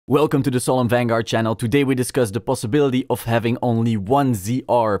Welcome to the Solemn Vanguard channel. Today we discuss the possibility of having only one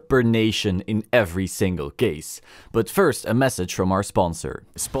ZR per nation in every single case. But first, a message from our sponsor.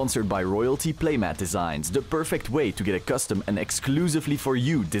 Sponsored by Royalty Playmat Designs, the perfect way to get a custom and exclusively for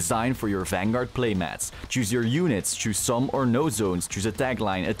you design for your Vanguard playmats. Choose your units, choose some or no zones, choose a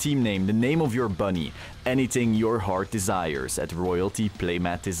tagline, a team name, the name of your bunny, anything your heart desires at Royalty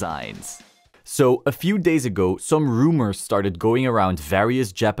Playmat Designs. So, a few days ago, some rumors started going around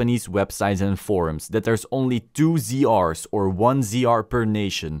various Japanese websites and forums that there's only 2 ZRs or 1 ZR per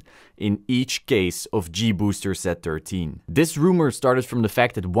nation in each case of G-Booster Set 13. This rumor started from the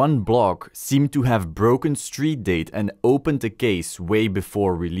fact that one blog seemed to have broken street date and opened the case way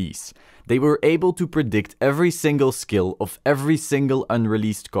before release. They were able to predict every single skill of every single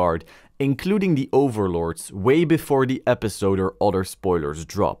unreleased card, including the Overlords, way before the episode or other spoilers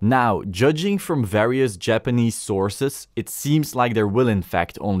drop. Now, judging from various Japanese sources, it seems like there will in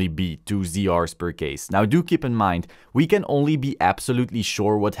fact only be 2 ZRs per case. Now do keep in mind, we can only be absolutely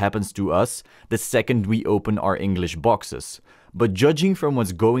sure what happens to us the second we open our English boxes. But judging from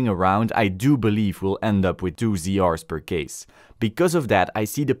what's going around, I do believe we'll end up with 2 ZRs per case. Because of that, I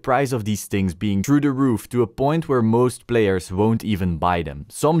see the price of these things being through the roof to a point where most players won't even buy them.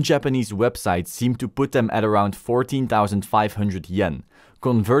 Some Japanese websites seem to put them at around 14,500 yen.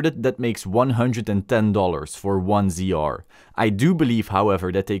 Converted, that makes $110 for 1 ZR. I do believe,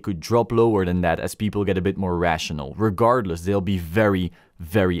 however, that they could drop lower than that as people get a bit more rational. Regardless, they'll be very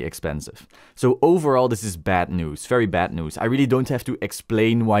expensive. So overall, this is bad news, very bad news. I really don't have to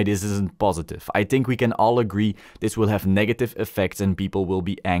explain why this isn't positive. I think we can all agree this will have negative effects and people will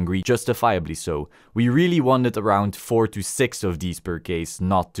be angry, justifiably so. We really wanted around 4 to 6 of these per case,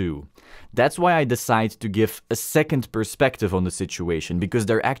 not 2. That's why I decided to give a second perspective on the situation, because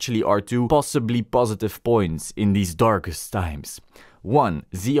there actually are 2 possibly positive points in these darkest times. 1.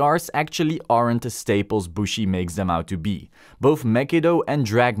 ZRs actually aren't the staples Bushi makes them out to be. Both Megiddo and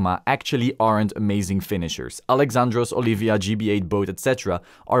Dragma actually aren't amazing finishers. Alexandros, Olivia, GB8 Boat, etc.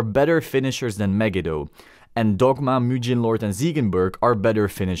 are better finishers than Megiddo. And Dogma, Mugen Lord and Ziegenberg are better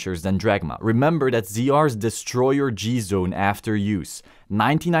finishers than Dragma. Remember that ZRs destroy your G-zone after use.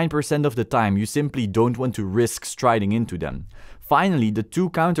 99% of the time you simply don't want to risk striding into them. Finally, the 2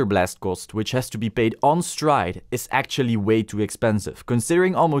 counterblast cost, which has to be paid on stride, is actually way too expensive,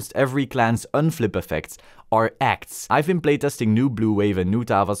 considering almost every clan's unflip effects are acts. I've been playtesting new Blue Wave and new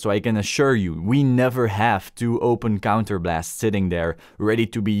Tava, so I can assure you, we never have 2 open counterblasts sitting there, ready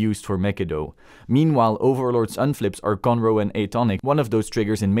to be used for Megiddo. Meanwhile, Overlord's unflips are Conroe and Atonic, one of those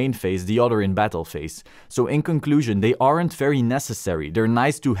triggers in main phase, the other in battle phase. So in conclusion, they aren't very necessary. They're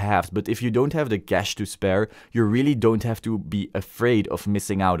nice to have, but if you don't have the cash to spare, you really don't have to be afraid of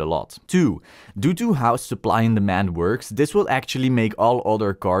missing out a lot. 2. Due to how supply and demand works, this will actually make all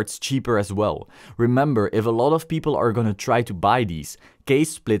other cards cheaper as well. Remember, if a lot of people are gonna try to buy these,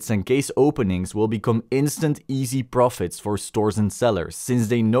 case splits and case openings will become instant easy profits for stores and sellers, since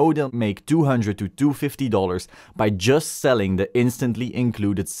they know they'll make $200 to $250 by just selling the instantly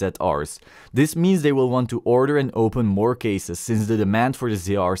included set Rs. This means they will want to order and open more cases since the demand for the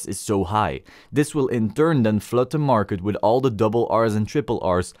ZRs is so high. This will in turn then flood the market with all the double Rs and triple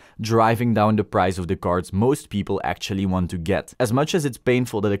Rs, driving down the price of the cards most people actually want to get. As much as it's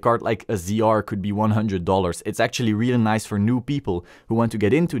painful that a card like a ZR could be $100, it's actually really nice for new people who want to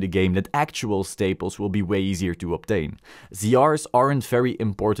get into the game that actual staples will be way easier to obtain. ZRs aren't very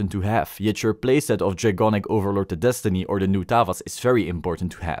important to have, yet your playset of Dragonic Overlord to Destiny or the new Tavas is very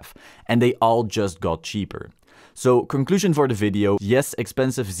important to have, and they all just got cheaper. So, conclusion for the video, yes,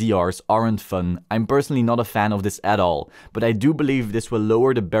 expensive ZRs aren't fun. I'm personally not a fan of this at all, but I do believe this will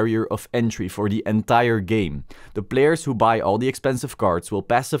lower the barrier of entry for the entire game. The players who buy all the expensive cards will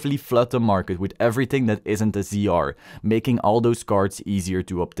passively flood the market with everything that isn't a ZR, making all those cards easier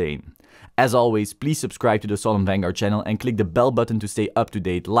to obtain. As always, please subscribe to the Solemn Vanguard channel and click the bell button to stay up to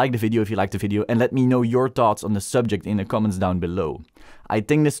date. Like the video if you liked the video and let me know your thoughts on the subject in the comments down below. I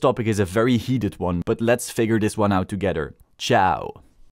think this topic is a very heated one, but let's figure this one out together. Ciao!